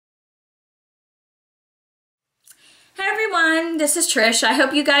everyone, this is Trish. I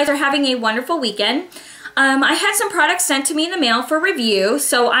hope you guys are having a wonderful weekend. I had some products sent to me in the mail for review,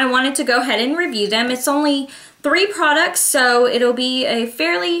 so I wanted to go ahead and review them. It's only 3 products, so it'll be a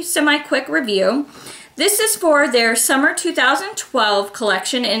fairly semi-quick review. This is for their summer 2012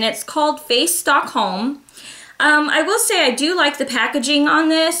 collection, and it's called Face Stockholm. I will say I do like the packaging on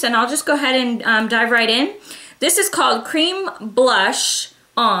this, and I'll just go ahead and dive right in. This is called Creme Blush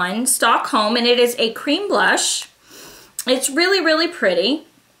on Stockholm, and it is a cream blush. It's really, really pretty.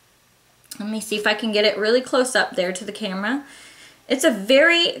 Let me see if I can get it really close up there to the camera. It's a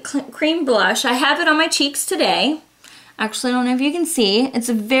very cream blush. I have it on my cheeks today. Actually, I don't know if you can see. It's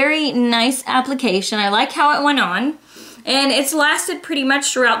a very nice application. I like how it went on. And it's lasted pretty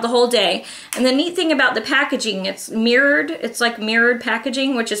much throughout the whole day. And the neat thing about the packaging, it's mirrored. It's like mirrored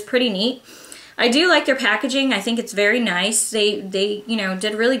packaging, which is pretty neat. I do like their packaging. I think it's very nice. They you know,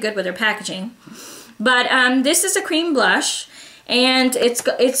 did really good with their packaging. But this is a cream blush, and it's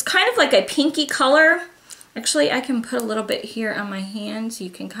kind of like a pinky color. Actually, I can put a little bit here on my hand so you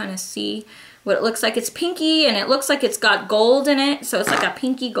can kind of see what it looks like. It's pinky, and it looks like it's got gold in it, so it's like a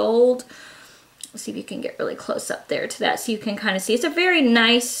pinky gold. Let's see if you can get really close up there to that so you can kind of see. It's a very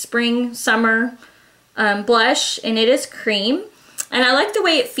nice spring, summer blush, and it is cream. And I like the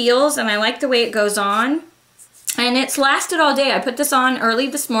way it feels, and I like the way it goes on. And it's lasted all day. I put this on early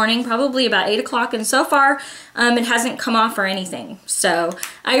this morning, probably about 8 o'clock, and so far it hasn't come off or anything. So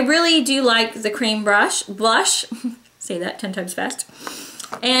I really do like the cream blush. Say that 10 times fast.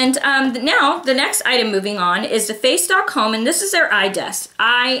 And now the next item moving on is the Face Stockholm, and this is their eye dust.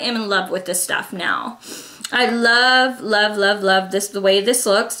 I am in love with this stuff now. I love, love, love, love this, the way this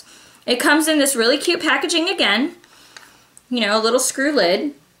looks. It comes in this really cute packaging again. You know, a little screw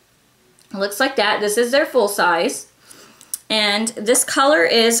lid. It looks like that. This is their full size. And this color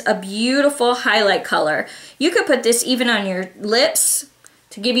is a beautiful highlight color. You could put this even on your lips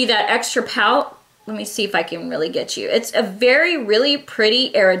to give you that extra pout. Let me see if I can really get you. It's a very, really pretty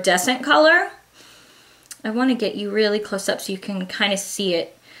iridescent color. I want to get you really close up so you can kind of see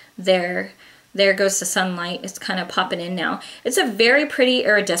it there. There goes the sunlight. It's kind of popping in now. It's a very pretty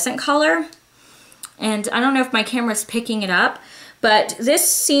iridescent color. And I don't know if my camera's picking it up, but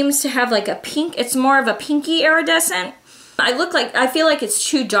this seems to have like a pink, it's more of a pinky iridescent. I feel like it's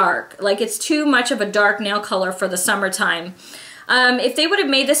too dark, like it's too much of a dark nail color for the summertime. If they would have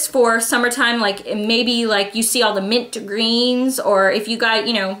made this for summertime, like maybe like you see all the mint greens, or if you got,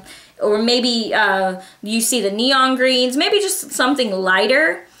 you know, or maybe you see the neon greens, maybe just something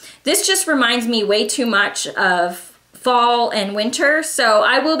lighter. This just reminds me way too much of fall and winter, so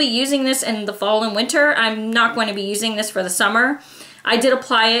I will be using this in the fall and winter. I'm not going to be using this for the summer. I did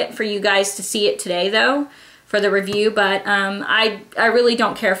apply it for you guys to see it today though, for the review, but I really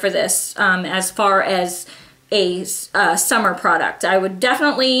don't care for this as far as a summer product. I would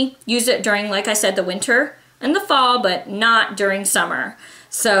definitely use it during, like I said, the winter and the fall, but not during summer.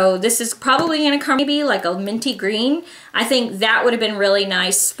 So this is probably going to come maybe like a minty green. I think that would have been really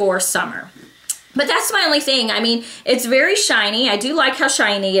nice for summer. But that's my only thing. I mean, it's very shiny. I do like how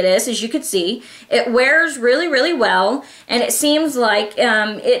shiny it is, as you can see. It wears really, really well, and it seems like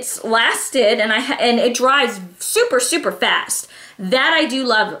it's lasted, and it dries super, super fast. That I do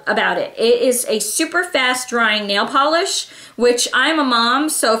love about it. It is a super fast drying nail polish, which I'm a mom,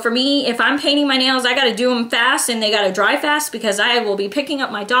 so for me, if I'm painting my nails, I gotta do them fast and they gotta dry fast because I will be picking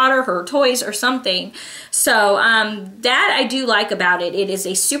up my daughter, her toys or something. So that I do like about it. It is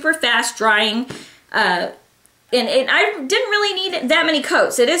a super fast drying, and I didn't really need that many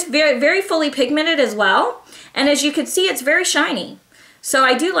coats. It is very, very fully pigmented as well, and as you can see, it's very shiny. So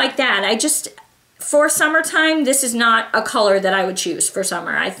I do like that. For summertime, this is not a color that I would choose for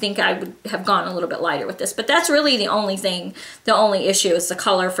summer. I think I would have gone a little bit lighter with this, but that's really the only thing, the only issue is the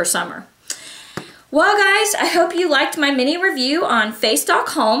color for summer. Well guys, I hope you liked my mini review on Face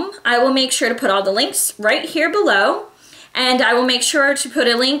Stockholm. I will make sure to put all the links right here below, and I will make sure to put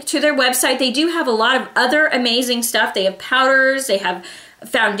a link to their website. They do have a lot of other amazing stuff. They have powders, they have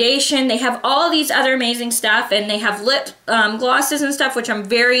foundation, they have all these other amazing stuff, and they have lip glosses and stuff, which I'm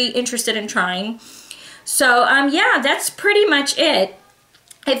very interested in trying. So yeah, that's pretty much it.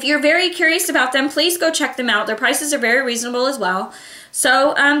 If you're very curious about them, please go check them out. Their prices are very reasonable as well.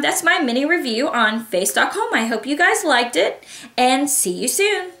 So that's my mini review on Face Stockholm. I hope you guys liked it, and see you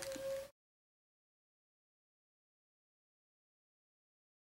soon.